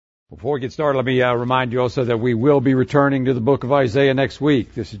Before we get started, let me remind you also that we will be returning to the book of Isaiah next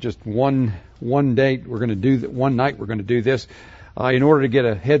week. This is just one date. We're going to do one night. We're going to do this in order to get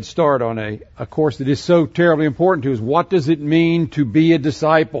a head start on a course that is so terribly important to us. What does it mean to be a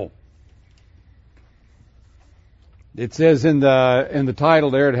disciple? It says in the title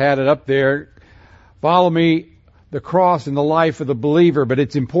there, it had it up there, follow me, the cross and the life of the believer. But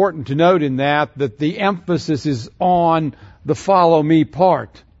it's important to note in that the emphasis is on the follow me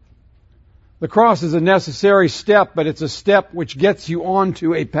part. The cross is a necessary step, but it's a step which gets you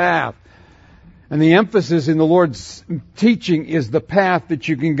onto a path. And the emphasis in the Lord's teaching is the path that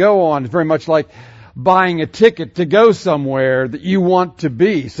you can go on. It's very much like buying a ticket to go somewhere that you want to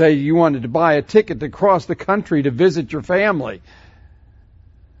be. Say you wanted to buy a ticket to cross the country to visit your family.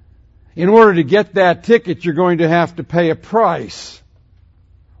 In order to get that ticket, you're going to have to pay a price.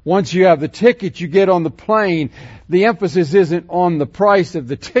 Once you have the ticket, you get on the plane. The emphasis isn't on the price of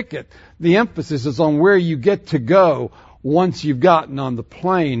the ticket. The emphasis is on where you get to go once you've gotten on the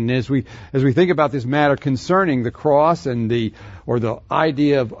plane. And as we think about this matter concerning the cross and the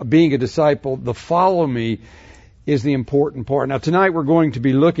idea of being a disciple, the follow me is the important part. Now tonight we're going to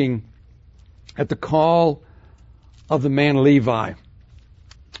be looking at the call of the man Levi.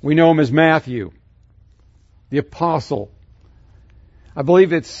 We know him as Matthew, the apostle. I believe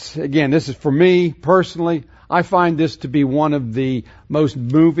this is for me personally, I find this to be one of the most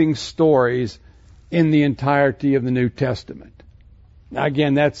moving stories in the entirety of the New Testament. Now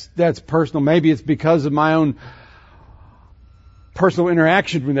again, that's personal. Maybe it's because of my own personal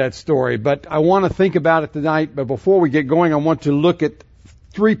interaction with that story, but I want to think about it tonight. But before we get going, I want to look at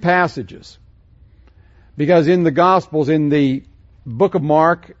three passages. Because in the Gospels, in the book of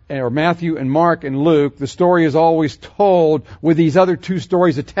Mark, or Matthew and Mark and Luke, the story is always told with these other two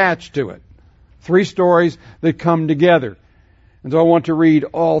stories attached to it. Three stories that come together. And so I want to read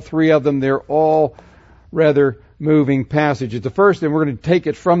all three of them. They're all rather moving passages. The first, and we're going to take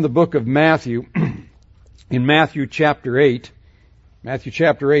it from the book of Matthew, in Matthew chapter 8. Matthew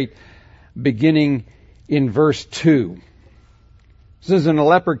chapter 8, beginning in verse 2. It says, and a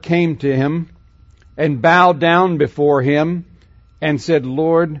leper came to him and bowed down before him and said,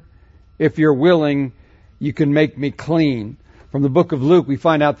 Lord, if you're willing, you can make me clean. From the book of Luke, we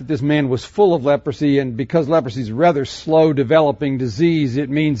find out that this man was full of leprosy, and because leprosy is a rather slow developing disease, it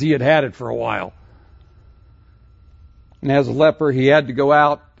means he had it for a while. And as a leper, he had to go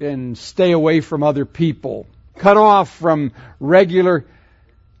out and stay away from other people, cut off from regular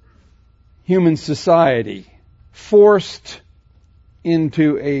human society, forced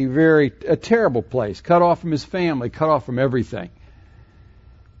into a terrible place, cut off from his family, cut off from everything.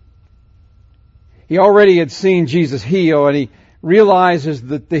 He already had seen Jesus heal, and he realizes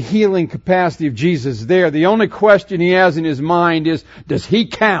that the healing capacity of Jesus is there. The only question he has in his mind is, does he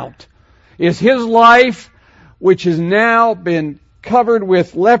count? Is his life, which has now been covered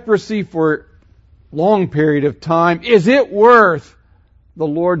with leprosy for a long period of time, is it worth the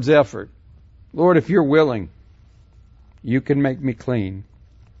Lord's effort? Lord, if you're willing, you can make me clean.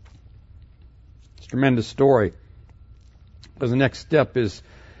 It's a tremendous story. Because the next step is,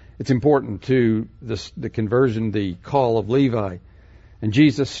 it's important to the conversion, the call of Levi. And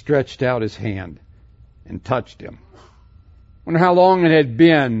Jesus stretched out his hand and touched him. I wonder how long it had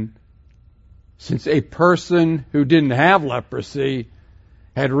been since a person who didn't have leprosy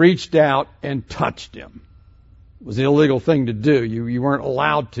had reached out and touched him. It was an illegal thing to do. You weren't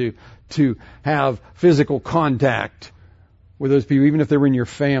allowed to have physical contact with those people, even if they were in your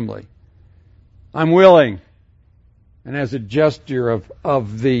family. I'm willing. And as a gesture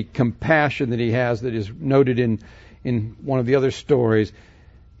of the compassion that he has, that is noted in one of the other stories,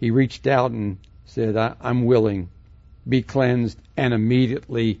 he reached out and said, I'm willing, be cleansed, and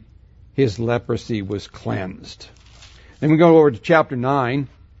immediately his leprosy was cleansed. Then we go over to chapter 9,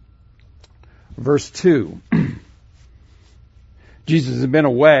 verse 2. Jesus has been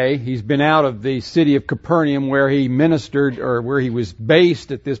away. He's been out of the city of Capernaum where he ministered, or where he was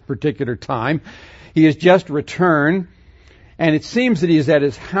based at this particular time. He has just returned, and it seems that he is at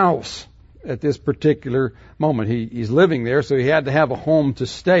his house at this particular moment. He's living there, so he had to have a home to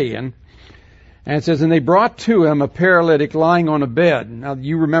stay in. And it says, and they brought to him a paralytic lying on a bed. Now,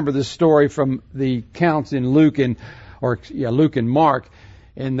 you remember this story from the accounts in Luke and Mark.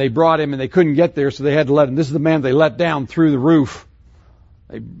 And they brought him, and they couldn't get there, so they had to let him. This is the man they let down through the roof.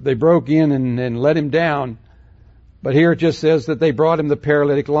 They broke in and let him down. But here it just says that they brought him the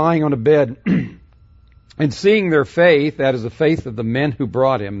paralytic lying on a bed. And seeing their faith, that is the faith of the men who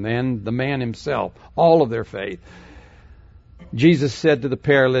brought him, and the man himself, all of their faith, Jesus said to the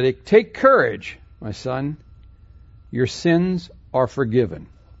paralytic, take courage, my son, your sins are forgiven.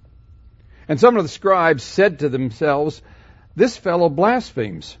 And some of the scribes said to themselves, "This fellow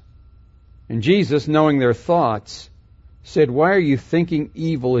blasphemes." And Jesus, knowing their thoughts, said, "Why are you thinking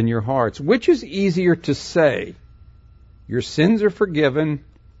evil in your hearts? Which is easier to say, 'Your sins are forgiven,'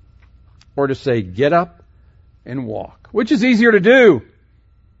 or to say, 'Get up and walk'? Which is easier to do?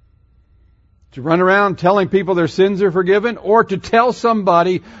 To run around telling people their sins are forgiven, or to tell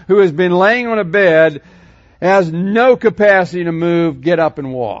somebody who has been laying on a bed, has no capacity to move, 'Get up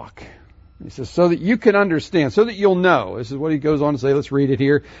and walk'?" He says, so that you can understand, so that you'll know. This is what he goes on to say. Let's read it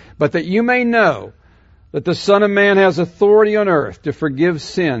here. "But that you may know that the Son of Man has authority on earth to forgive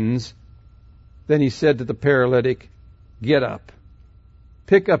sins." Then he said to the paralytic, "Get up,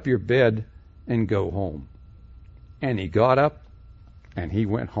 pick up your bed, and go home." And he got up, and he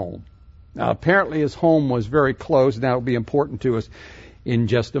went home. Now, apparently his home was very close, and that will be important to us in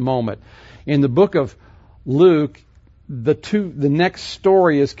just a moment. In the book of Luke, the next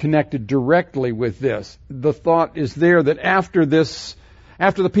story is connected directly with this. The thought is there that after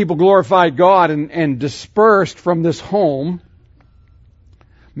the people glorified God and dispersed from this home,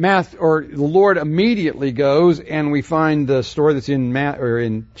 the Lord immediately goes, and we find the story that's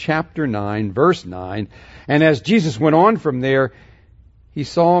in chapter 9, verse 9. "And as Jesus went on from there, he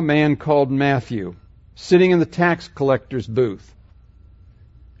saw a man called Matthew sitting in the tax collector's booth.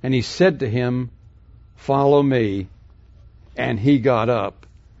 And he said to him, 'Follow me.' And he got up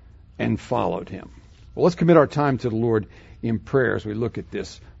and followed him." Well, let's commit our time to the Lord in prayer as we look at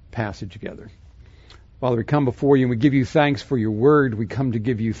this passage together. Father, we come before you and we give you thanks for your word. We come to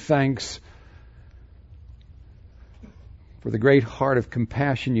give you thanks for the great heart of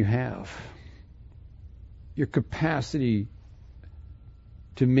compassion you have, your capacity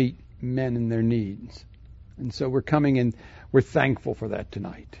to meet men in their needs. And so we're coming and we're thankful for that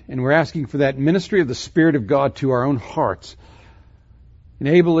tonight. And we're asking for that ministry of the Spirit of God to our own hearts,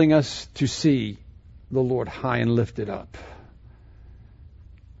 enabling us to see the Lord high and lifted up,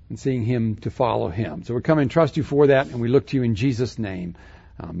 and seeing Him to follow Him. So we're coming and trust you for that, and we look to you in Jesus' name.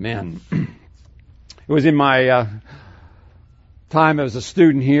 Amen. It was in my time as a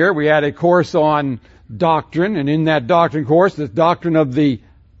student here. We had a course on doctrine, and in that doctrine course, the doctrine of the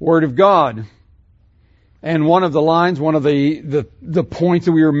Word of God. And one of the lines, one of the points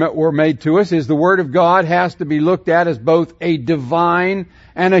that were made to us is the Word of God has to be looked at as both a divine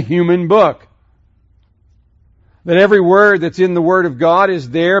and a human book. That every word that's in the Word of God is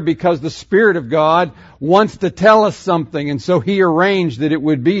there because the Spirit of God wants to tell us something, and so He arranged that it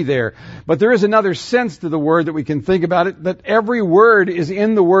would be there. But there is another sense to the Word that we can think about it, that every word is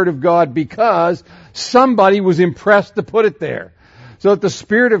in the Word of God because somebody was impressed to put it there. So that the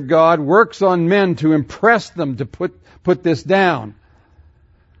Spirit of God works on men to impress them to put this down.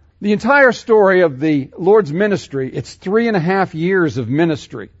 The entire story of the Lord's ministry, it's 3.5 years of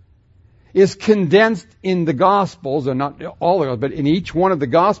ministry, is condensed in the Gospels, or not all of them, but in each one of the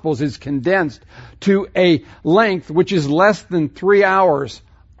Gospels is condensed to a length which is less than 3 hours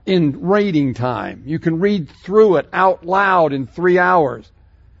in reading time. You can read through it out loud in 3 hours.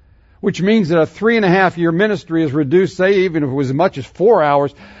 Which means that a 3.5 year ministry is reduced, say even if it was as much as 4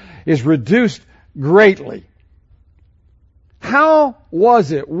 hours, is reduced greatly. How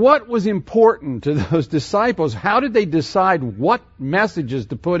was it? What was important to those disciples? How did they decide what messages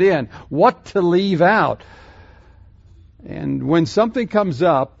to put in, what to leave out? And when something comes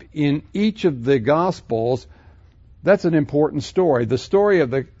up in each of the Gospels, that's an important story. The story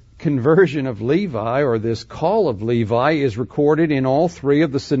of the conversion of Levi, or this call of Levi, is recorded in all 3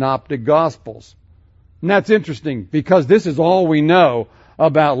 of the synoptic Gospels. And that's interesting because this is all we know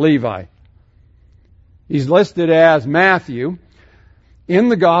about Levi. He's listed as Matthew. In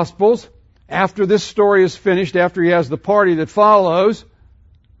the Gospels, after this story is finished, after he has the party that follows,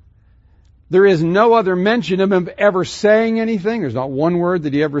 there is no other mention of him ever saying anything. There's not one word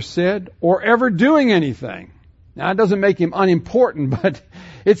that he ever said, or ever doing anything. Now, it doesn't make him unimportant, but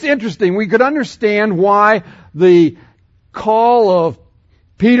it's interesting. We could understand why the call of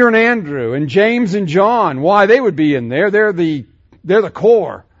Peter and Andrew and James and John, why they would be in there. They're the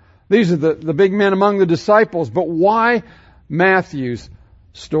core. These are the big men among the disciples. But why Matthew's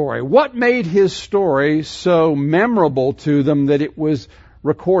story? What made his story so memorable to them that it was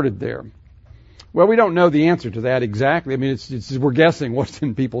recorded there? Well, we don't know the answer to that exactly. I mean, we're guessing what's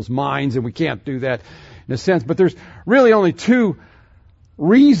in people's minds, and we can't do that in a sense. But there's really only 2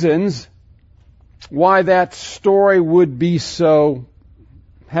 reasons why that story would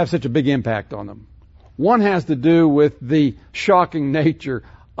have such a big impact on them. One has to do with the shocking nature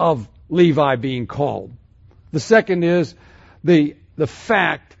of Levi being called. The second is the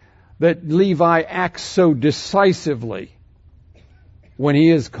fact that Levi acts so decisively when he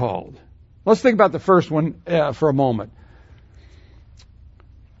is called. Let's think about the first one for a moment.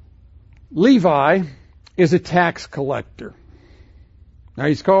 Levi is a tax collector. Now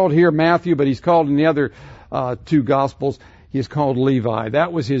he's called here Matthew, but he's called in the other two Gospels, he's called Levi.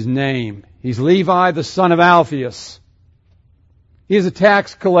 That was his name. He's Levi, the son of Alphaeus. He is a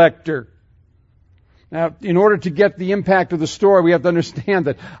tax collector. Now, in order to get the impact of the story, we have to understand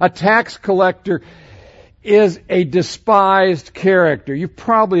that a tax collector is a despised character. You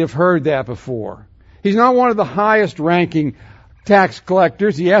probably have heard that before. He's not one of the highest ranking tax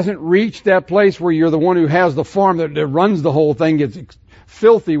collectors. He hasn't reached that place where you're the one who has the farm that runs the whole thing, gets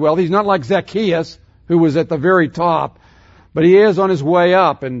filthy wealth. He's not like Zacchaeus, who was at the very top. But he is on his way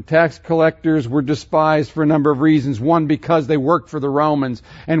up, and tax collectors were despised for a number of reasons. One, because they worked for the Romans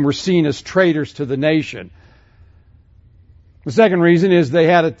and were seen as traitors to the nation. The second reason is they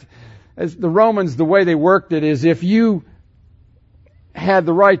had as the Romans, the way they worked it is if you had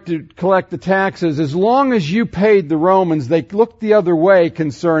the right to collect the taxes, as long as you paid the Romans, they looked the other way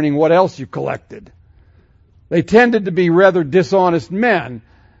concerning what else you collected. They tended to be rather dishonest men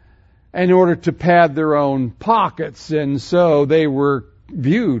in order to pad their own pockets, and so they were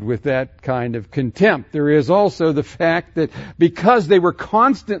viewed with that kind of contempt. There is also the fact that because they were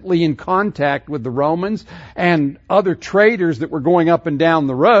constantly in contact with the Romans and other traders that were going up and down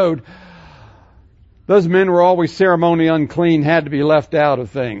the road, those men were always ceremonially unclean, had to be left out of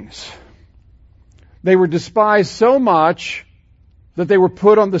things. They were despised so much that they were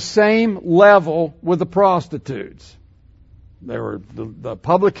put on the same level with the prostitutes. There were the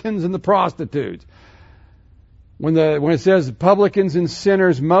publicans and the prostitutes. When it says publicans and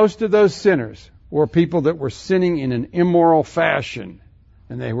sinners, most of those sinners were people that were sinning in an immoral fashion,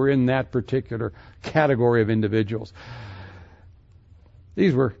 and they were in that particular category of individuals.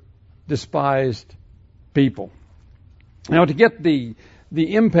 These were despised people. Now, to get the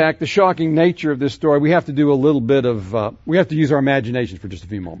impact, the shocking nature of this story, we have to do a little bit of, we have to use our imaginations for just a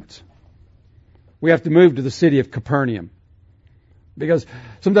few moments. We have to move to the city of Capernaum. Because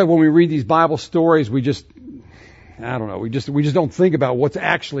sometimes when we read these Bible stories, we just don't think about what's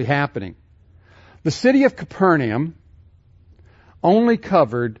actually happening. The city of Capernaum only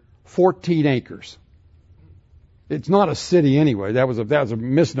covered 14 acres. It's not a city anyway. That was a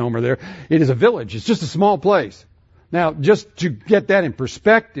misnomer there. It is a village. It's just a small place. Now, just to get that in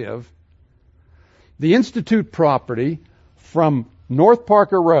perspective, the Institute property from North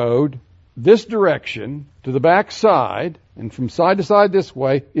Parker Road, this direction, to the back side, and from side to side this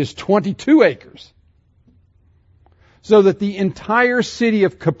way, is 22 acres. So that the entire city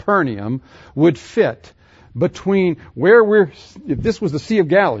of Capernaum would fit between if this was the Sea of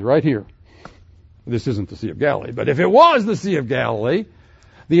Galilee right here. This isn't the Sea of Galilee, but if it was the Sea of Galilee,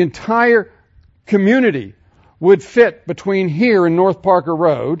 the entire community would fit between here and North Parker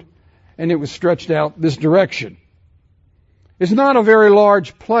Road, and it was stretched out this direction. It's not a very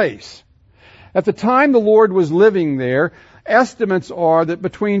large place. At the time the Lord was living there, estimates are that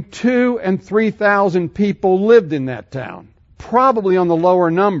between 2,000 and 3,000 people lived in that town. Probably on the lower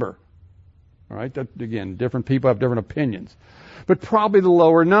number. All right, again, different people have different opinions. But probably the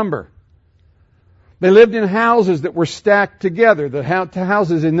lower number. They lived in houses that were stacked together. The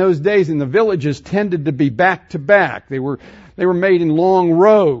houses in those days in the villages tended to be back to back. They were made in long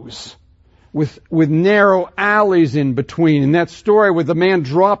rows with narrow alleys in between. And that story where the man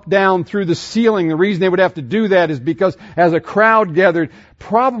dropped down through the ceiling, the reason they would have to do that is because as a crowd gathered,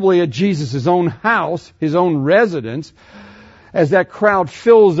 probably at Jesus' own house, his own residence, as that crowd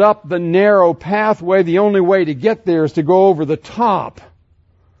fills up the narrow pathway, the only way to get there is to go over the top.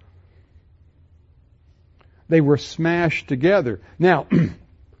 They were smashed together. Now,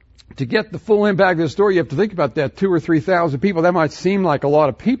 to get the full impact of the story, you have to think about that 2,000 or 3,000 people. That might seem like a lot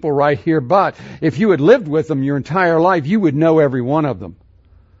of people right here, but if you had lived with them your entire life, you would know every one of them.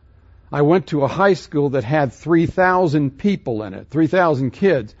 I went to a high school that had 3,000 people in it, 3,000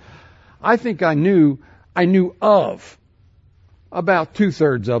 kids. I think I knew of about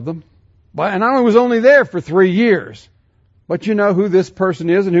 2/3 of them. And I was only there for 3 years. But you know who this person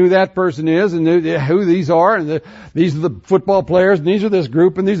is and who that person is and who these are, and these are the football players and these are this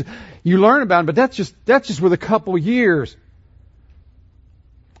group, and these you learn about them. But that's just with a couple of years.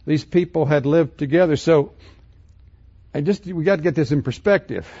 These people had lived together. So we got to get this in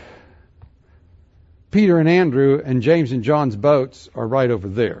perspective. Peter and Andrew and James and John's boats are right over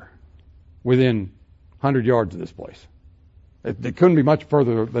there, within 100 yards of this place. It couldn't be much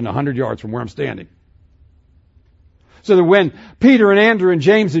further than 100 yards from where I'm standing. So that when Peter and Andrew and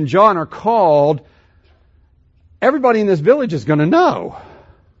James and John are called, everybody in this village is going to know.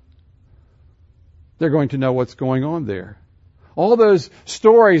 They're going to know what's going on there. all those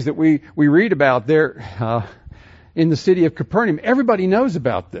stories that we read about there in the city of Capernaum, everybody knows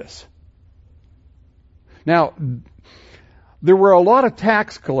about this. Now, there were a lot of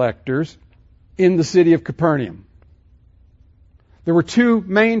tax collectors in the city of Capernaum. There were two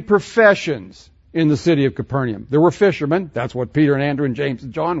main professions in the city of Capernaum. There were fishermen. That's what Peter and Andrew and James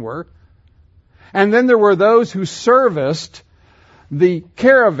and John were. And then there were those who serviced the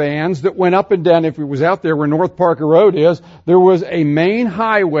caravans that went up and down. If it was out there where North Parker Road is, there was a main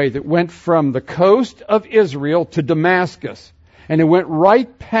highway that went from the coast of Israel to Damascus. And it went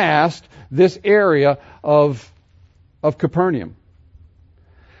right past this area of Capernaum.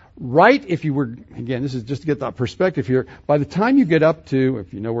 Right, if you were, again, this is just to get that perspective here, by the time you get up to,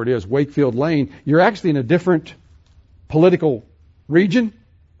 if you know where it is, Wakefield Lane, you're actually in a different political region.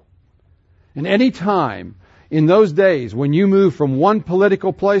 And any time in those days when you move from one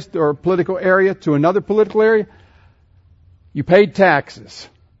political place or political area to another political area, you paid taxes.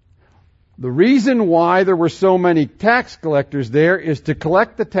 The reason why there were so many tax collectors there is to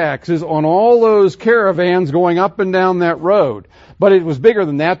collect the taxes on all those caravans going up and down that road. But it was bigger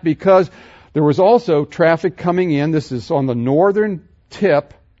than that because there was also traffic coming in. This is on the northern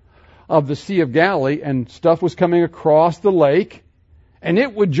tip of the Sea of Galilee, and stuff was coming across the lake, and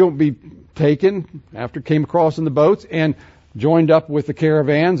it would be taken after it came across in the boats and joined up with the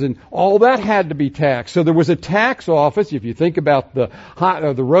caravans, and all that had to be taxed. So there was a tax office. If you think about the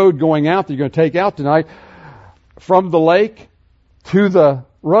road going out that you're going to take out tonight, from the lake to the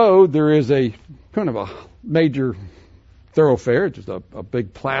road, there is a kind of a major thoroughfare, just a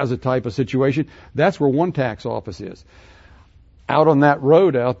big plaza type of situation. That's where one tax office is. Out on that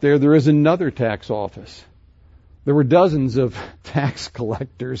road out there is another tax office. There were dozens of tax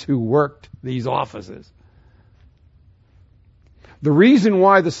collectors who worked these offices. The reason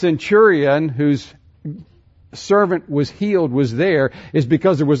why the centurion whose servant was healed was there is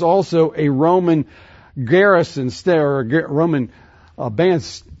because there was also a Roman garrison or a Roman band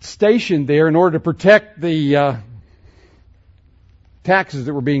stationed there in order to protect the taxes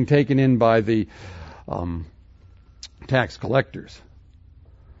that were being taken in by the tax collectors.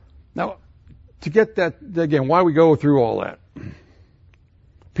 Now, to get that, again, why we go through all that?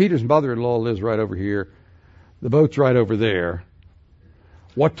 Peter's mother-in-law lives right over here. The boat's right over there.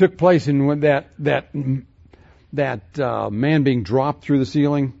 What took place in that man being dropped through the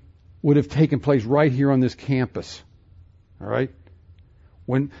ceiling would have taken place right here on this campus. All right?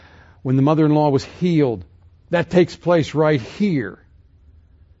 When the mother-in-law was healed, that takes place right here.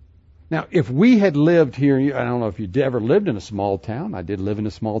 Now, if we had lived here, I don't know if you'd ever lived in a small town. I did live in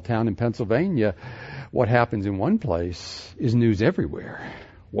a small town in Pennsylvania. What happens in one place is news everywhere.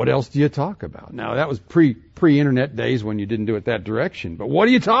 What else do you talk about? Now, that was pre-internet days when you didn't do it that direction. But what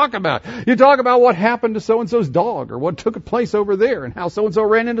do you talk about? You talk about what happened to so-and-so's dog or what took place over there and how so-and-so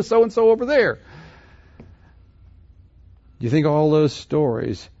ran into so-and-so over there. Do you think all those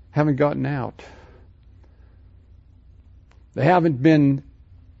stories haven't gotten out? They haven't been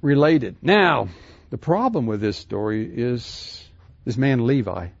related. Now, the problem with this story is this man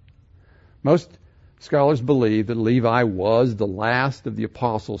Levi. Most scholars believe that Levi was the last of the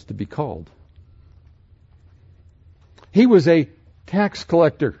apostles to be called. He was a tax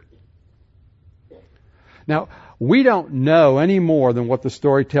collector. Now, we don't know any more than what the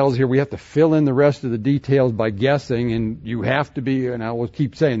story tells here. We have to fill in the rest of the details by guessing, and you have to be, and I will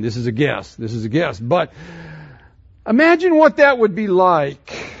keep saying, this is a guess, this is a guess. But imagine what that would be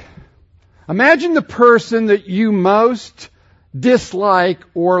like. Imagine the person that you most dislike,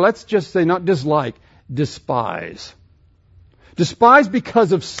 or let's just say not dislike, despise. Despise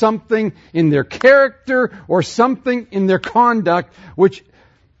because of something in their character or something in their conduct which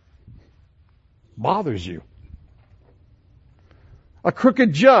bothers you. A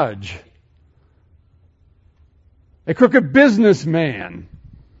crooked judge. A crooked businessman.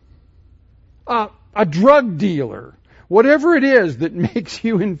 A drug dealer. Whatever it is that makes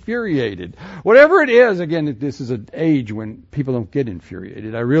you infuriated. Whatever it is, again, this is an age when people don't get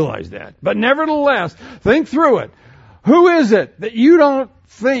infuriated. I realize that. But nevertheless, think through it. Who is it that you don't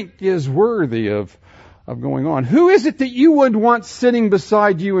think is worthy of going on? Who is it that you would want sitting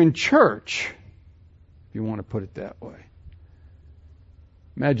beside you in church? If you want to put it that way.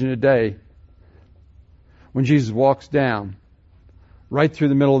 Imagine a day when Jesus walks down right through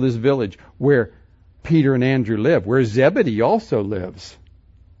the middle of this village where Peter and Andrew live, where Zebedee also lives,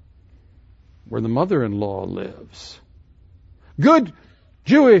 where the mother-in-law lives. Good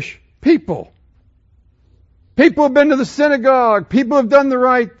Jewish people. People have been to the synagogue. People have done the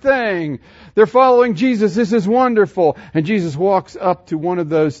right thing. They're following Jesus. This is wonderful. And Jesus walks up to one of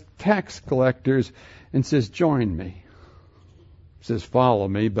those tax collectors and says, "Join me." says follow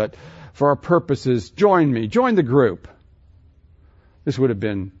me, but for our purposes, join me, join the group. This would have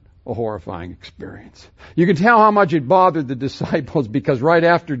been a horrifying experience. You can tell how much it bothered the disciples because right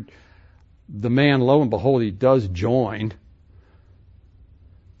after the man, lo and behold, he does join.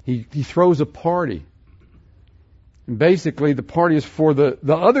 He throws a party. And basically the party is for the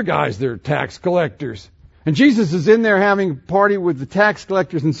other guys, they're tax collectors. And Jesus is in there having a party with the tax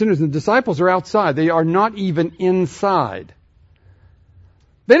collectors and sinners, and the disciples are outside. They are not even inside.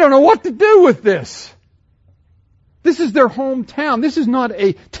 They don't know what to do with this. This is their hometown. This is not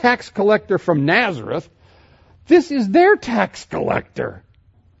a tax collector from Nazareth. This is their tax collector.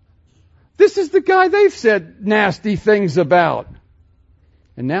 This is the guy they've said nasty things about.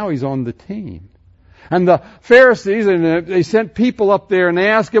 And now he's on the team. And the Pharisees, and they sent people up there and they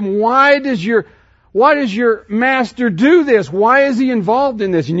asked him, why does your master do this? Why is he involved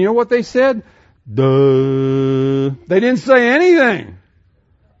in this? And you know what they said? Duh. They didn't say anything.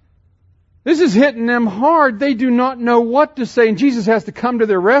 This is hitting them hard. They do not know what to say, and Jesus has to come to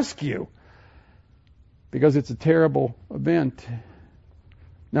their rescue because it's a terrible event.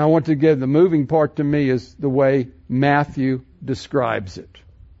 Now, I want to give the moving part to me is the way Matthew describes it.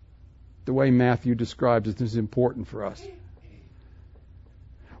 The way Matthew describes it is important for us.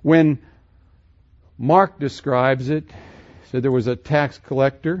 When Mark describes it, so there was a tax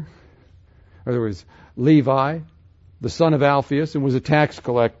collector, or there was Levi, the son of Alphaeus, and was a tax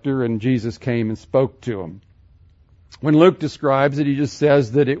collector, and Jesus came and spoke to him. When Luke describes it, he just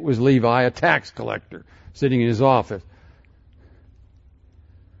says that it was Levi, a tax collector, sitting in his office.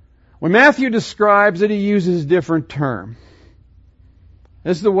 When Matthew describes it, he uses a different term.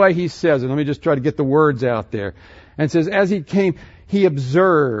 This is the way he says it. Let me just try to get the words out there. And it says, as he came, he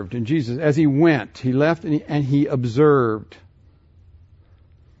observed. And Jesus, as he went, he left and he observed.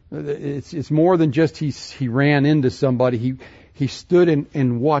 It's more than just he ran into somebody. He stood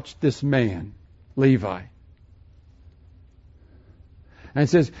and watched this man, Levi. And it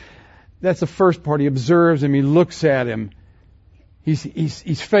says, that's the first part. He observes him. He looks at him.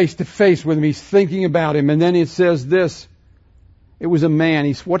 He's face to face with him. He's thinking about him. And then it says this. It was a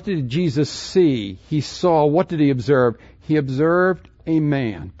man. What did Jesus see? He saw. What did he observe? He observed a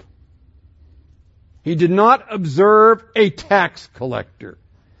man. He did not observe a tax collector.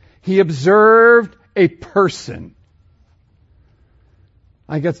 He observed a person.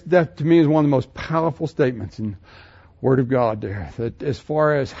 I guess that to me is one of the most powerful statements in the Word of God there. That as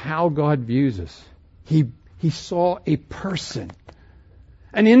far as how God views us, He saw a person,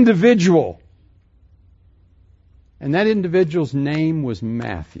 an individual. And that individual's name was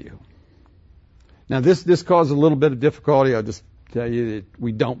Matthew. Now this caused a little bit of difficulty. I'll just tell you that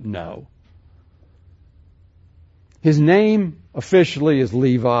we don't know. His name officially is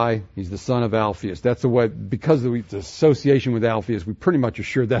Levi. He's the son of Alphaeus. That's the way, because of the association with Alphaeus, we pretty much are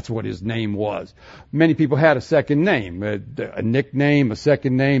sure that's what his name was. Many people had a second name, a nickname, a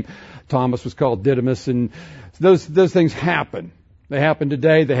second name. Thomas was called Didymus, and those things happen. They happen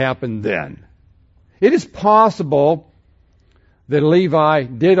today, they happened then. It is possible that Levi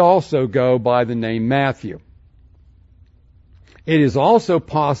did also go by the name Matthew. It is also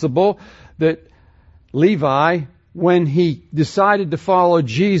possible that Levi, when he decided to follow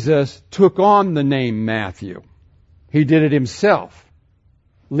Jesus, took on the name Matthew. He did it himself.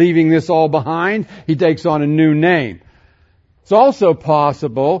 Leaving this all behind, he takes on a new name. It's also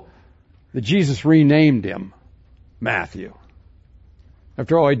possible that Jesus renamed him Matthew.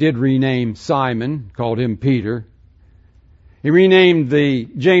 After all, he did rename Simon, called him Peter. He renamed the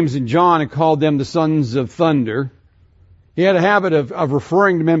James and John and called them the sons of thunder. He had a habit of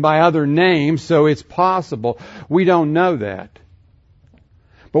referring to men by other names, so it's possible. We don't know that.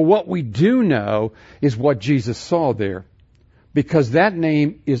 But what we do know is what Jesus saw there, because that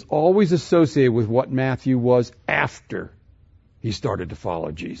name is always associated with what Matthew was after he started to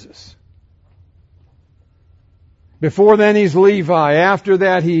follow Jesus. Before then, he's Levi. After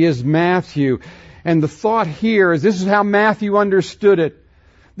that, he is Matthew. And the thought here is, this is how Matthew understood it,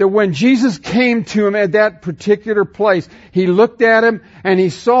 that when Jesus came to him at that particular place, he looked at him and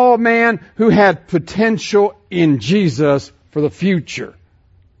he saw a man who had potential in Jesus for the future.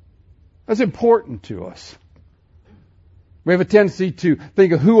 That's important to us. We have a tendency to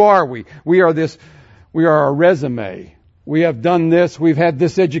think of who are we? We are our resume. We have done this, we've had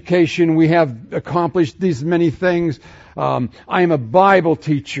this education, we have accomplished these many things. I am a Bible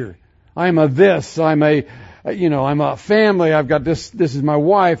teacher. I'm a this, I'm a family, I've got this is my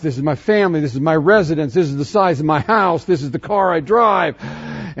wife, this is my family, this is my residence, this is the size of my house, this is the car I drive.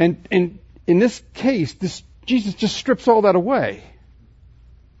 And in this case, Jesus just strips all that away.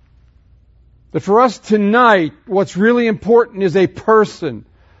 That for us tonight, what's really important is a person.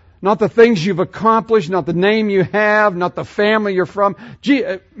 Not the things you've accomplished, not the name you have, not the family you're from.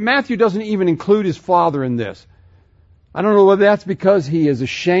 Matthew doesn't even include his father in this. I don't know whether that's because he is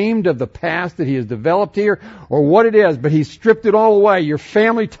ashamed of the past that he has developed here or what it is, but he's stripped it all away. Your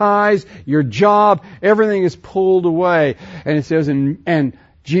family ties, your job, everything is pulled away. And it says, and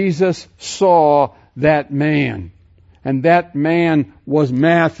Jesus saw that man. And that man was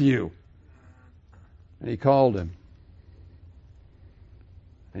Matthew. And he called him.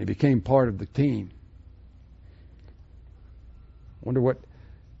 And he became part of the team. I wonder what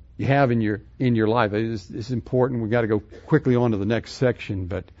you have in your life. This is important. We've got to go quickly on to the next section.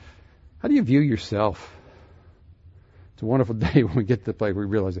 But how do you view yourself? It's a wonderful day when we get to the place where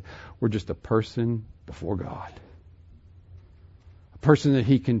we realize that we're just a person before God. A person that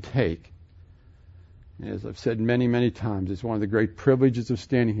He can take. As I've said many, many times, it's one of the great privileges of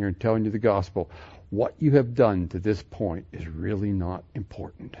standing here and telling you the gospel. What you have done to this point is really not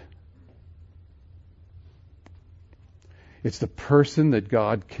important. It's the person that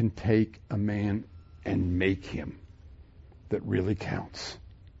God can take a man and make him that really counts.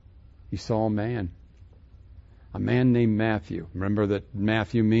 He saw a man named Matthew. Remember that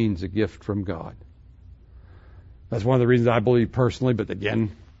Matthew means a gift from God. That's one of the reasons I believe personally, but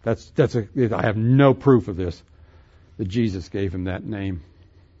again, I have no proof of this, that Jesus gave him that name.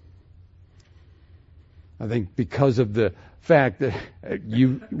 I think because of the fact that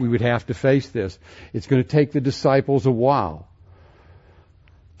we would have to face this, it's going to take the disciples a while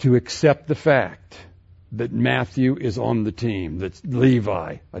to accept the fact that Matthew is on the team, that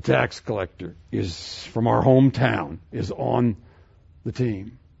Levi, a tax collector, is from our hometown, is on the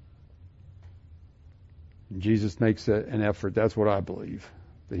team. And Jesus makes an effort. That's what I believe.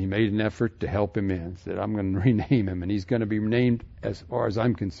 That He made an effort to help him in. Said, I'm going to rename him, and he's going to be named, as far as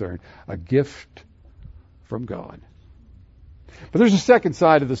I'm concerned, a gift from God. But there's a second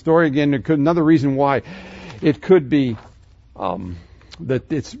side of the story. Again, another reason why it could be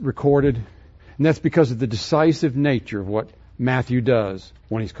that it's recorded, and that's because of the decisive nature of what Matthew does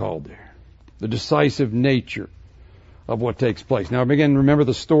when he's called there. The decisive nature of what takes place. Now, again, remember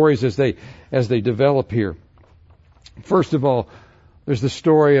the stories as they develop here. First of all, there's the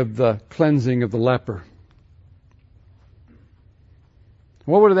story of the cleansing of the leper.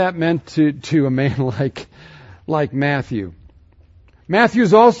 What would that meant to a man like Matthew?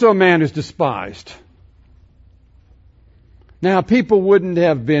 Matthew's also a man who's despised. Now, people wouldn't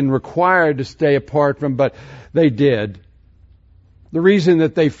have been required to stay apart from, but they did. The reason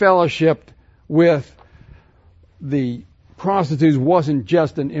that they fellowshipped with the prostitutes wasn't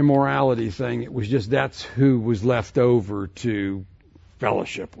just an immorality thing. It was just that's who was left over to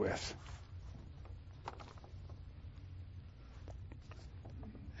fellowship with.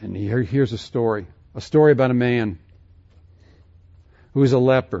 And here's a story about a man who was a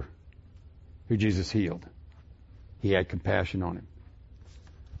leper who Jesus healed. He had compassion on him.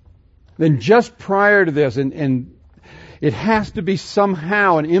 Then just prior to this, and it has to be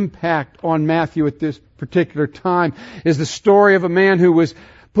somehow an impact on Matthew at this particular time, is the story of a man who was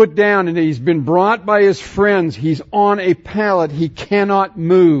put down and he's been brought by his friends. He's on a pallet. He cannot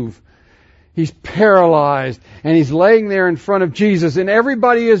move. He's paralyzed, and he's laying there in front of Jesus, and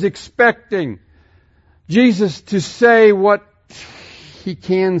everybody is expecting Jesus to say what He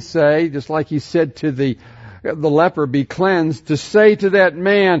can say, just like He said to the leper, be cleansed, to say to that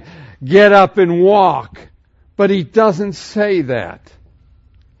man, get up and walk. But He doesn't say that.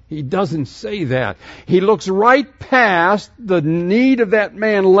 He doesn't say that. He looks right past the need of that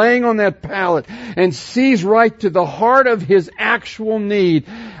man laying on that pallet and sees right to the heart of his actual need.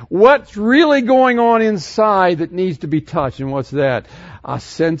 What's really going on inside that needs to be touched? And what's that? A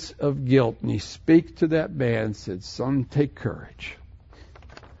sense of guilt. And He speaks to that man and said, son, take courage.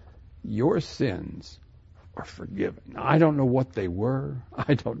 Your sins are forgiven. Now, I don't know what they were.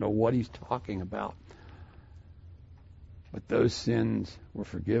 I don't know what He's talking about. But those sins were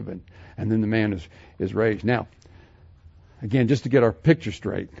forgiven. And then the man is raised. Now, again, just to get our picture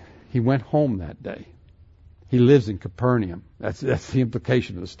straight, he went home that day. He lives in Capernaum. That's the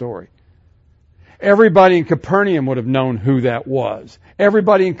implication of the story. Everybody in Capernaum would have known who that was.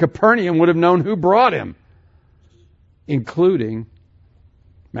 Everybody in Capernaum would have known who brought him, including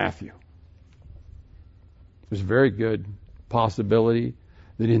Matthew. There's a very good possibility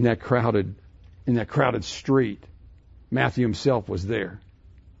that in that crowded street, Matthew himself was there.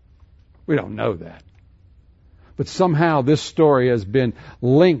 We don't know that. But somehow this story has been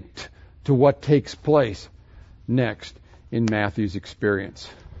linked to what takes place next in Matthew's experience.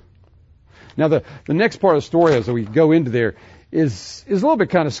 Now the next part of the story as we go into there is a little bit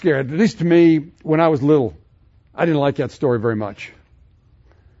kind of scared. At least to me, when I was little, I didn't like that story very much.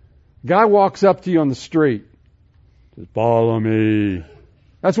 Guy walks up to you on the street, says, "Follow me."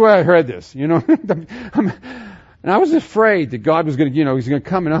 That's why I heard this, you know. And I was afraid that God was going to, He's going to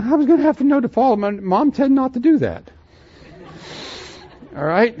come and I was going to have to know to follow him. Mom said not to do that. All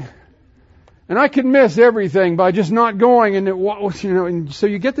right? And I could miss everything by just not going. And so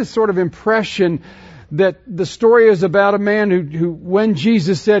you get this sort of impression that the story is about a man who when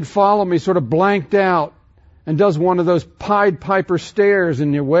Jesus said, "Follow me," sort of blanked out and does one of those Pied Piper stares,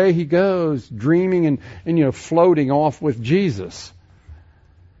 and away he goes, dreaming and floating off with Jesus.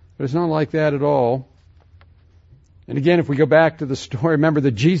 But it's not like that at all. And again, if we go back to the story, remember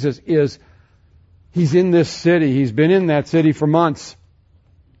that Jesus he's in this city. He's been in that city for months.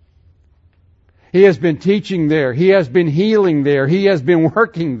 He has been teaching there. He has been healing there. He has been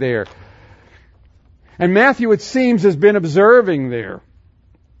working there. And Matthew, it seems, has been observing there.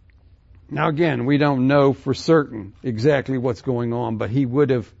 Now again, we don't know for certain exactly what's going on, but he would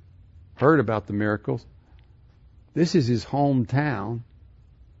have heard about the miracles. This is his hometown.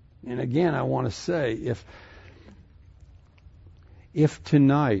 And again, I want to say, if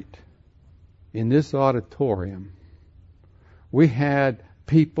tonight, in this auditorium, we had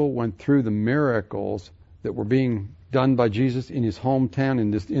people went through the miracles that were being done by Jesus in his hometown,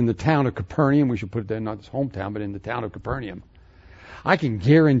 in the town of Capernaum, we should put it there, not his hometown, but in the town of Capernaum, I can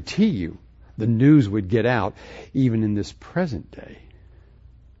guarantee you the news would get out even in this present day.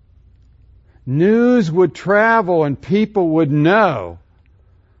 News would travel and people would know.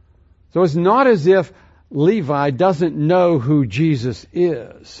 So it's not as if Levi doesn't know who Jesus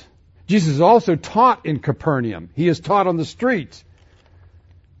is. Jesus also taught in Capernaum. He is taught on the streets.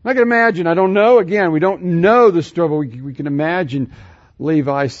 I can imagine, I don't know, again, we don't know the story, but we can imagine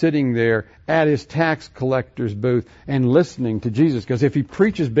Levi sitting there at his tax collector's booth and listening to Jesus. Because if he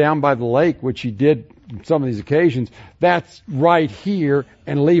preaches down by the lake, which he did on some of these occasions, that's right here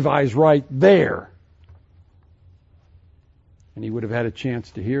and Levi's right there. And he would have had a chance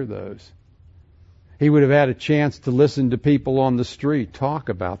to hear those. He would have had a chance to listen to people on the street talk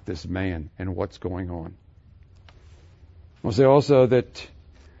about this man and what's going on. I'll say also that,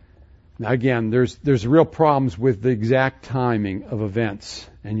 again, there's real problems with the exact timing of events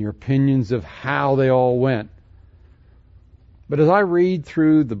and your opinions of how they all went. But as I read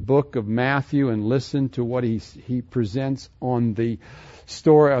through the book of Matthew and listen to what he presents on the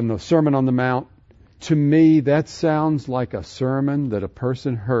story, on the Sermon on the Mount, to me that sounds like a sermon that a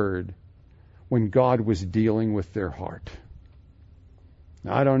person heard when God was dealing with their heart.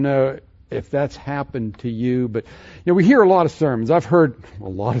 Now, I don't know if that's happened to you, but we hear a lot of sermons. I've heard a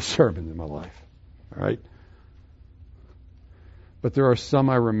lot of sermons in my life. All right? But there are some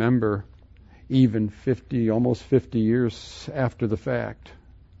I remember even almost 50 years after the fact.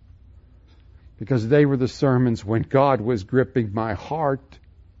 Because they were the sermons when God was gripping my heart.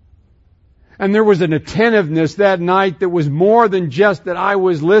 And there was an attentiveness that night that was more than just that I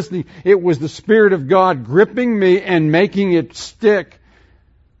was listening. It was the Spirit of God gripping me and making it stick.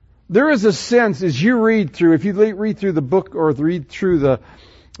 There is a sense as you read through, if you read through the book or read through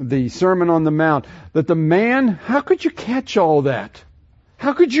the Sermon on the Mount, that the man, how could you catch all that?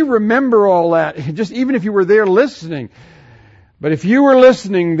 How could you remember all that? Just even if you were there listening. But if you were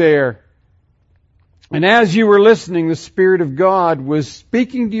listening there, and as you were listening, the Spirit of God was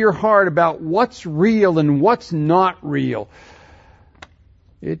speaking to your heart about what's real and what's not real.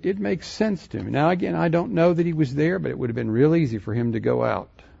 It makes sense to me. Now again, I don't know that he was there, but it would have been real easy for him to go out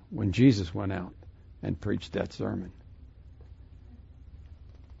when Jesus went out and preached that sermon.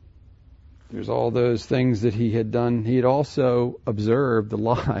 There's all those things that he had done. He had also observed the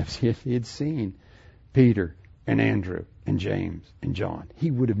lives. He had seen Peter and Andrew and James and John.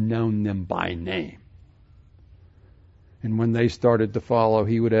 He would have known them by name. And when they started to follow,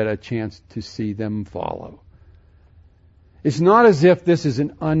 he would have had a chance to see them follow. It's not as if this is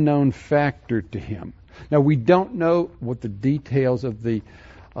an unknown factor to him. Now, we don't know what the details of the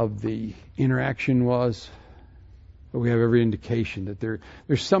interaction was, but we have every indication that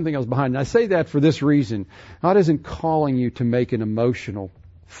there's something else behind it. And I say that for this reason. God isn't calling you to make an emotional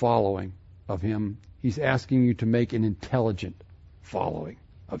following of him. He's asking you to make an intelligent following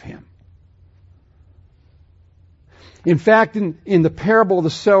of him. In fact, in the parable of the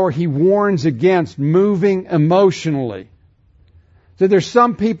sower, he warns against moving emotionally. So there's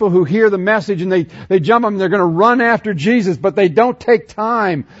some people who hear the message and they jump up and they're going to run after Jesus, but they don't take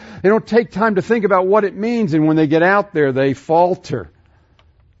time. They don't take time to think about what it means, and when they get out there, they falter.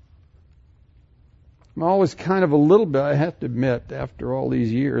 I'm always kind of a little bit, I have to admit, after all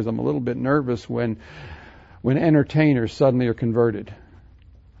these years, I'm a little bit nervous when when entertainers suddenly are converted.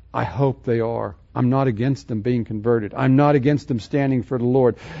 I hope they are. I'm not against them being converted. I'm not against them standing for the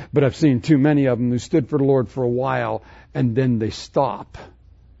Lord. But I've seen too many of them who stood for the Lord for a while and then they stop.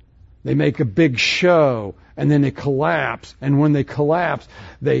 They make a big show and then they collapse. And when they collapse,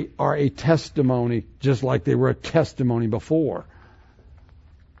 they are a testimony just like they were a testimony before.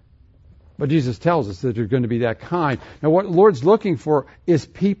 But Jesus tells us that there's going to be that kind. Now what the Lord's looking for is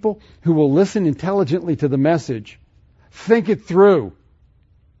people who will listen intelligently to the message. Think it through.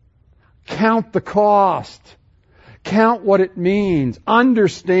 Count the cost. Count what it means.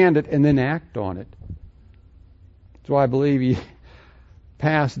 Understand it and then act on it. That's why I believe he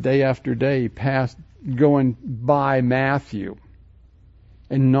passed day after day, passed going by Matthew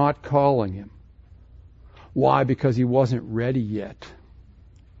and not calling him. Why? Because he wasn't ready yet.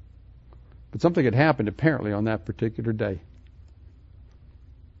 But something had happened apparently on that particular day.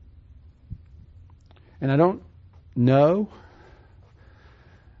 And I don't know,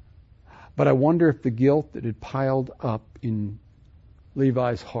 but I wonder if the guilt that had piled up in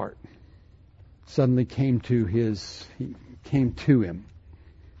Levi's heart suddenly came to him.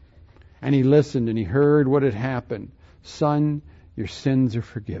 And he listened and he heard what had happened. Son, your sins are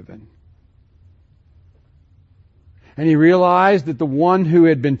forgiven. And he realized that the one who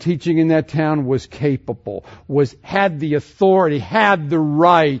had been teaching in that town was capable, had the authority, had the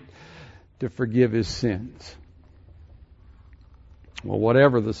right to forgive his sins. Well,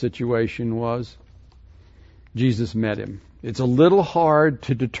 whatever the situation was, Jesus met him. It's a little hard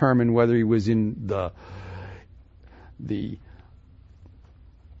to determine whether he was in the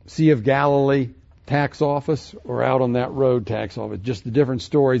Sea of Galilee tax office or out on that road tax office. Just the different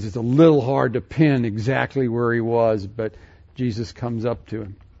stories. It's a little hard to pin exactly where he was, but Jesus comes up to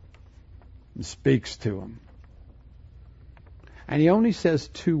him and speaks to him. And he only says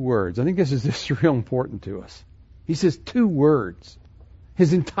 2 words. I think this is real important to us. He says 2 words.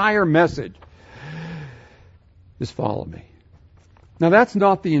 His entire message is follow me. Now that's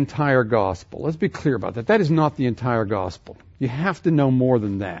not the entire gospel. Let's be clear about that. That is not the entire gospel. You have to know more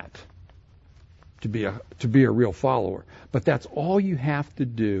than that to be a real follower. But that's all you have to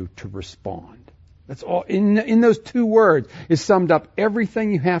do to respond. That's all. In those 2 words is summed up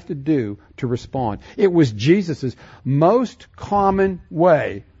everything you have to do to respond. It was Jesus' most common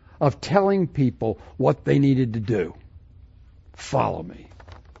way of telling people what they needed to do. Follow me.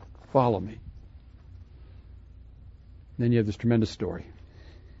 Follow me. And then you have this tremendous story.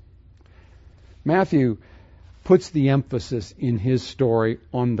 Matthew puts the emphasis in his story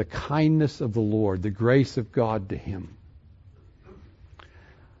on the kindness of the Lord, the grace of God to him.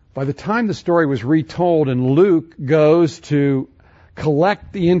 By the time the story was retold and Luke goes to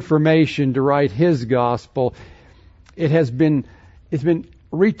collect the information to write his gospel, it's been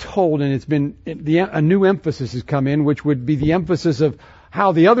retold and a new emphasis has come in, which would be the emphasis of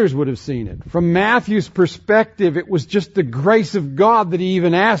how the others would have seen it. From Matthew's perspective, it was just the grace of God that he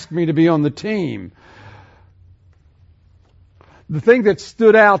even asked me to be on the team. The thing that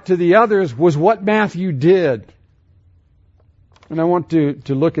stood out to the others was what Matthew did. And I want to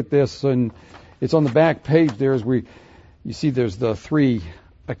look at this, and it's on the back page there you see there's the 3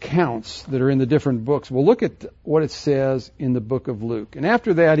 accounts that are in the different books. Well, look at what it says in the book of Luke. And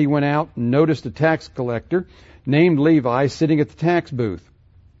after that, he went out and noticed a tax collector named Levi sitting at the tax booth.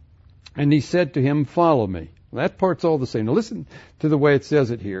 And he said to him, follow me. Well, that part's all the same. Now listen to the way it says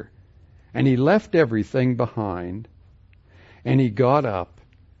it here. And he left everything behind, and he got up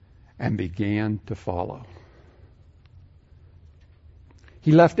and began to follow.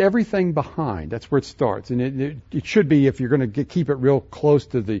 He left everything behind. That's where it starts. And it should be, if you're going to keep it real close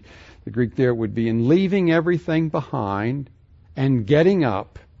to the Greek there, it would be in leaving everything behind and getting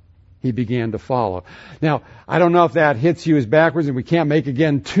up, he began to follow. Now, I don't know if that hits you as backwards, and we can't make,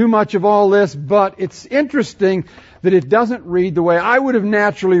 again, too much of all this, but it's interesting that it doesn't read the way I would have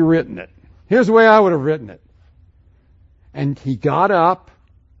naturally written it. Here's the way I would have written it. And he got up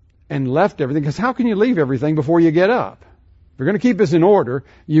and left everything, because how can you leave everything before you get up? If you're going to keep this in order,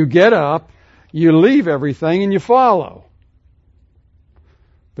 you get up, you leave everything, and you follow.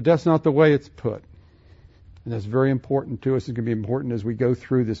 But that's not the way it's put. And that's very important to us. It's going to be important as we go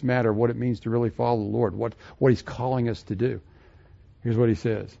through this matter, what it means to really follow the Lord, what He's calling us to do. Here's what he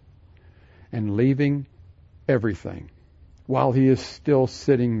says. And leaving everything, while he is still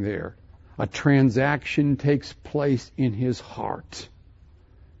sitting there, a transaction takes place in his heart.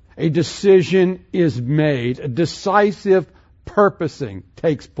 A decision is made. A decisive purposing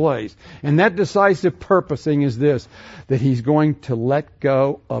takes place. And that decisive purposing is this, that he's going to let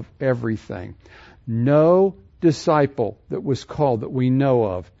go of everything. No disciple that was called that we know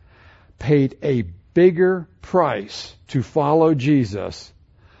of paid a bigger price to follow Jesus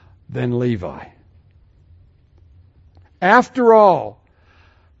than Levi. After all,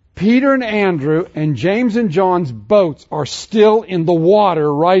 Peter and Andrew and James and John's boats are still in the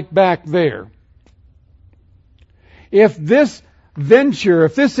water right back there. If this venture,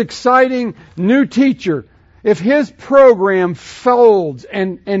 if this exciting new teacher, if his program folds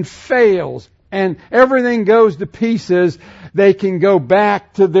and fails and everything goes to pieces, they can go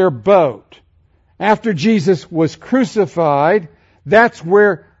back to their boat. After Jesus was crucified, that's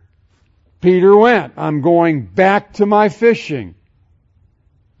where Peter went. I'm going back to my fishing.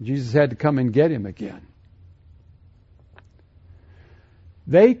 Jesus had to come and get him again.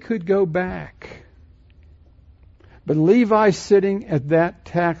 They could go back. But Levi, sitting at that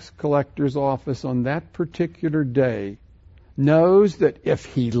tax collector's office on that particular day, knows that if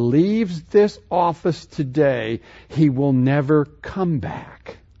he leaves this office today, he will never come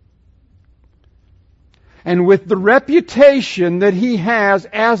back. And with the reputation that he has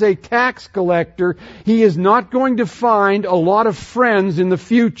as a tax collector, he is not going to find a lot of friends in the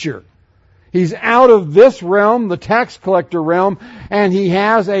future. He's out of this realm, the tax collector realm, and he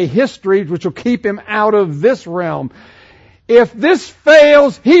has a history which will keep him out of this realm. If this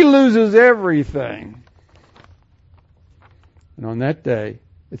fails, he loses everything. And on that day,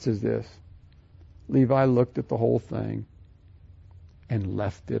 it says this: Levi looked at the whole thing and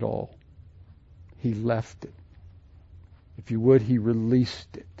left it all. He left it. If you would, he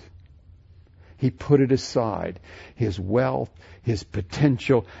released it. He put it aside. His wealth, his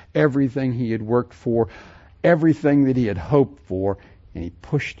potential, everything he had worked for, everything that he had hoped for, and he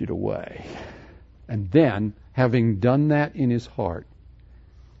pushed it away. And then, having done that in his heart,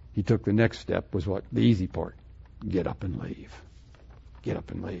 he took the next step, was what? The easy part. Get up and leave. Get up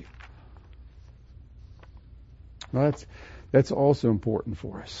and leave. Well, that's also important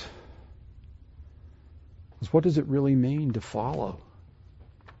for us. What does it really mean to follow?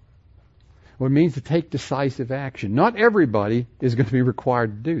 Well, it means to take decisive action. Not everybody is going to be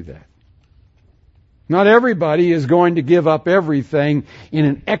required to do that. Not everybody is going to give up everything in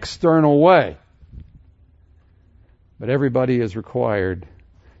an external way. But everybody is required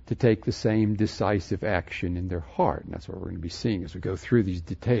to take the same decisive action in their heart. And that's what we're going to be seeing as we go through these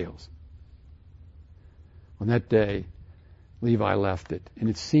details. On that day, Levi left it. And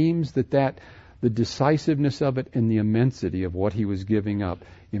it seems that the decisiveness of it and the immensity of what he was giving up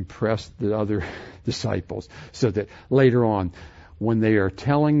impressed the other disciples, so that later on, when they are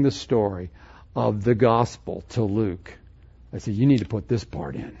telling the story of the gospel to Luke, they say, you need to put this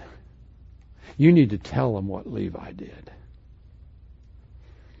part in. You need to tell them what Levi did.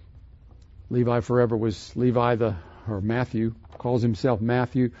 Levi forever was Matthew calls himself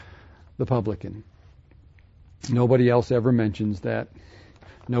Matthew the publican. Nobody else ever mentions that.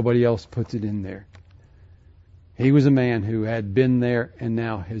 Nobody else puts it in there. He was a man who had been there and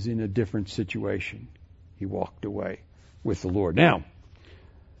now is in a different situation. He walked away with the Lord. Now,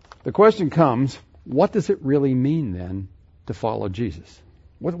 the question comes, what does it really mean then to follow Jesus?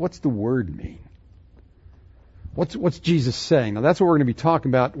 What's the word mean? What's Jesus saying? Now, that's what we're going to be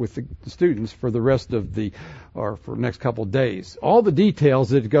talking about with the students for the rest of for the next couple of days. All the details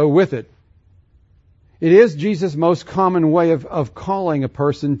that go with it. It is Jesus' most common way of calling a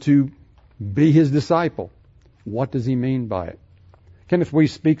person to be his disciple. What does he mean by it? Kenneth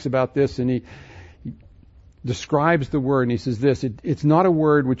Weiss speaks about this, and he describes the word, and he says this: it's not a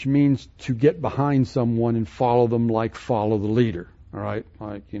word which means to get behind someone and follow them like follow the leader. All right?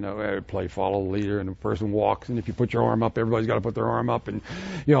 Like, play follow the leader, and the person walks, and if you put your arm up, everybody's got to put their arm up, and,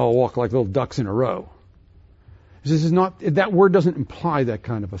 walk like little ducks in a row. This is not, that word doesn't imply that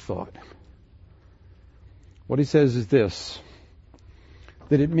kind of a thought. What he says is this,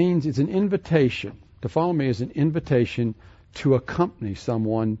 that it means it's an invitation. To follow me is an invitation to accompany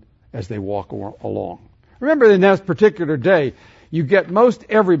someone as they walk along. Remember, in that particular day, most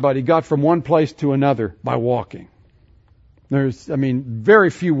everybody got from one place to another by walking. Very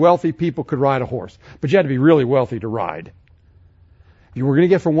few wealthy people could ride a horse, but you had to be really wealthy to ride. If you were going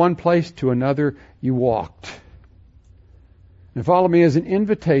to get from one place to another, you walked. And follow me is an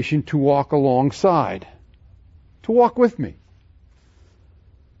invitation to walk alongside. To walk with me.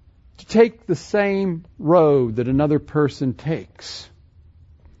 To take the same road that another person takes.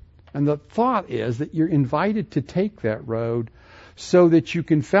 And the thought is that you're invited to take that road so that you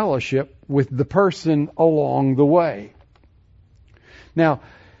can fellowship with the person along the way. Now,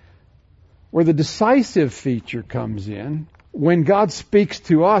 where the decisive feature comes in, when God speaks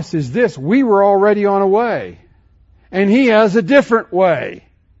to us, is this: we were already on a way, and He has a different way.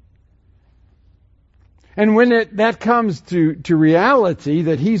 And when that comes to reality,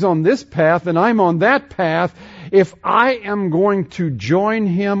 that He's on this path and I'm on that path, if I am going to join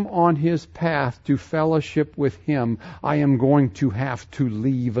Him on His path to fellowship with Him, I am going to have to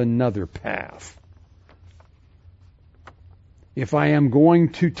leave another path. If I'm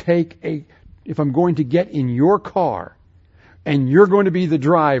going to get in your car and you're going to be the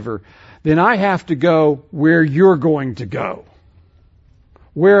driver, then I have to go where you're going to go.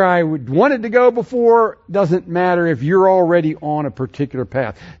 Where I would wanted to go before doesn't matter if you're already on a particular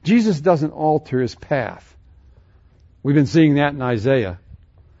path. Jesus doesn't alter His path. We've been seeing that in Isaiah.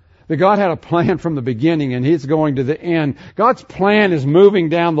 That God had a plan from the beginning and He's going to the end. God's plan is moving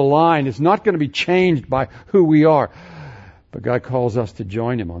down the line. It's not going to be changed by who we are. But God calls us to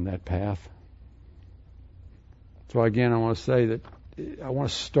join Him on that path. So again, I want to say that I want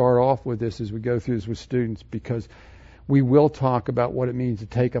to start off with this as we go through this with students, because we will talk about what it means to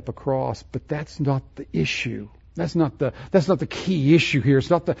take up a cross, but that's not the issue. That's not the key issue here. It's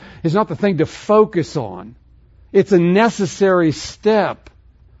not the thing to focus on. It's a necessary step.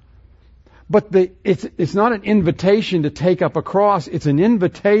 But it's not an invitation to take up a cross. It's an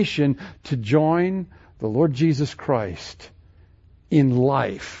invitation to join the Lord Jesus Christ in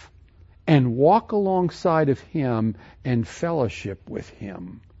life and walk alongside of Him and fellowship with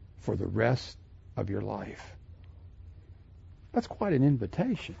Him for the rest of your life. That's quite an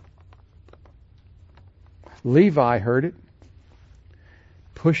invitation. Levi heard it,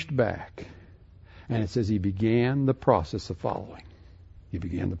 pushed back, and it says he began the process of following. He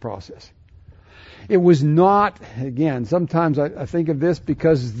began the process. It was not, again, sometimes I think of this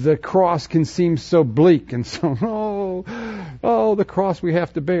because the cross can seem so bleak and so, the cross we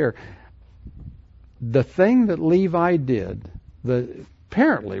have to bear. The thing that Levi did,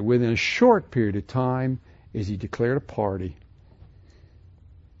 apparently within a short period of time, is he declared a party.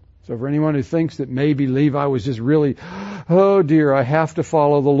 So for anyone who thinks that maybe Levi was just really, oh dear, I have to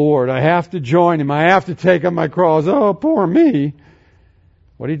follow the Lord, I have to join Him, I have to take up my cross, oh poor me.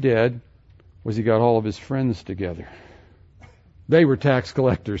 What he did was he got all of his friends together. They were tax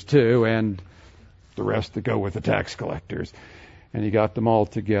collectors too, and the rest that go with the tax collectors. And he got them all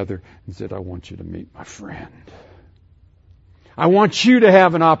together and said, I want you to meet my friend. I want you to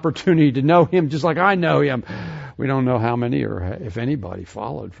have an opportunity to know Him just like I know Him. We don't know how many or if anybody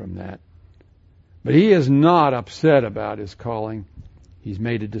followed from that. But he is not upset about his calling. He's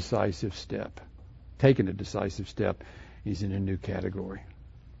made a decisive step. Taken a decisive step. He's in a new category.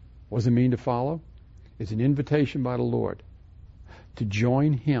 What does it mean to follow? It's an invitation by the Lord to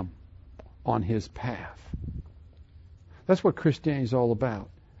join Him on His path. That's what Christianity is all about.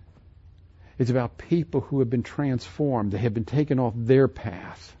 It's about people who have been transformed. They have been taken off their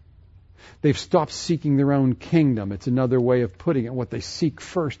path. They've stopped seeking their own kingdom. It's another way of putting it. What they seek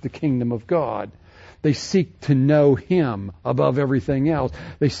first, the kingdom of God. They seek to know Him above everything else.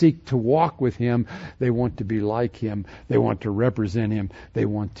 They seek to walk with Him. They want to be like Him. They want to represent Him. They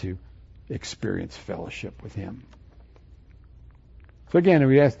want to experience fellowship with Him. So again,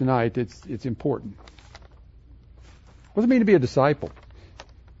 we ask tonight, it's important. What does it mean to be a disciple?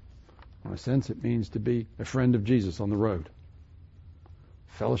 In a sense, it means to be a friend of Jesus on the road,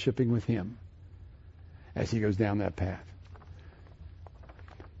 fellowshipping with Him as He goes down that path.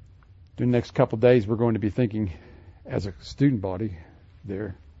 During the next couple of days, we're going to be thinking as a student body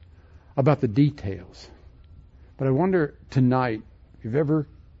there about the details. But I wonder tonight if you've ever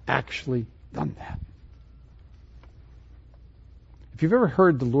actually done that. If you've ever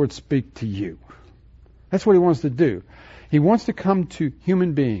heard the Lord speak to you, that's what He wants to do. He wants to come to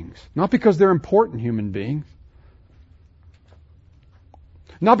human beings, not because they're important human beings,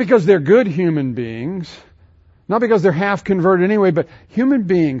 not because they're good human beings, not because they're half converted anyway, but human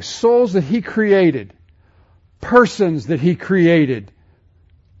beings, souls that He created, persons that He created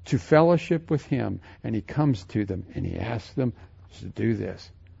to fellowship with Him. And He comes to them and He asks them to do this.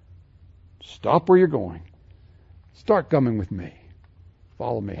 Stop where you're going. Start coming with me.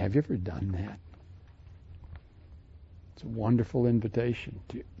 Follow me. Have you ever done that? It's a wonderful invitation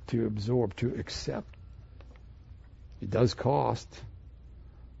to absorb, to accept. It does cost,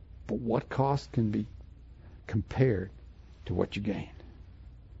 but what cost can be compared to what you gain?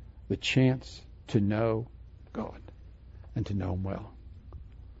 The chance to know God and to know Him well.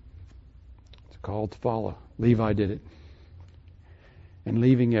 It's a call to follow. Levi did it. And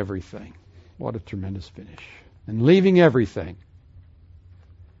leaving everything. What a tremendous finish. And leaving everything,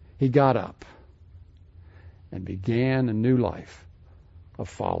 he got up and began a new life of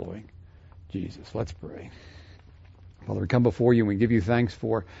following Jesus. Let's pray. Father, we come before You and we give You thanks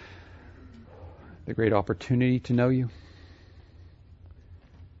for the great opportunity to know You.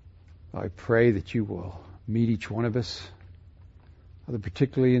 I pray that you will meet each one of us. Father,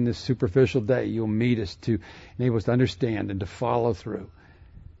 particularly in this superficial day, you'll meet us to enable us to understand and to follow through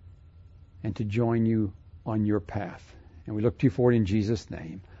and to join you on your path. And we look to you for it in Jesus'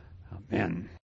 name. Amen.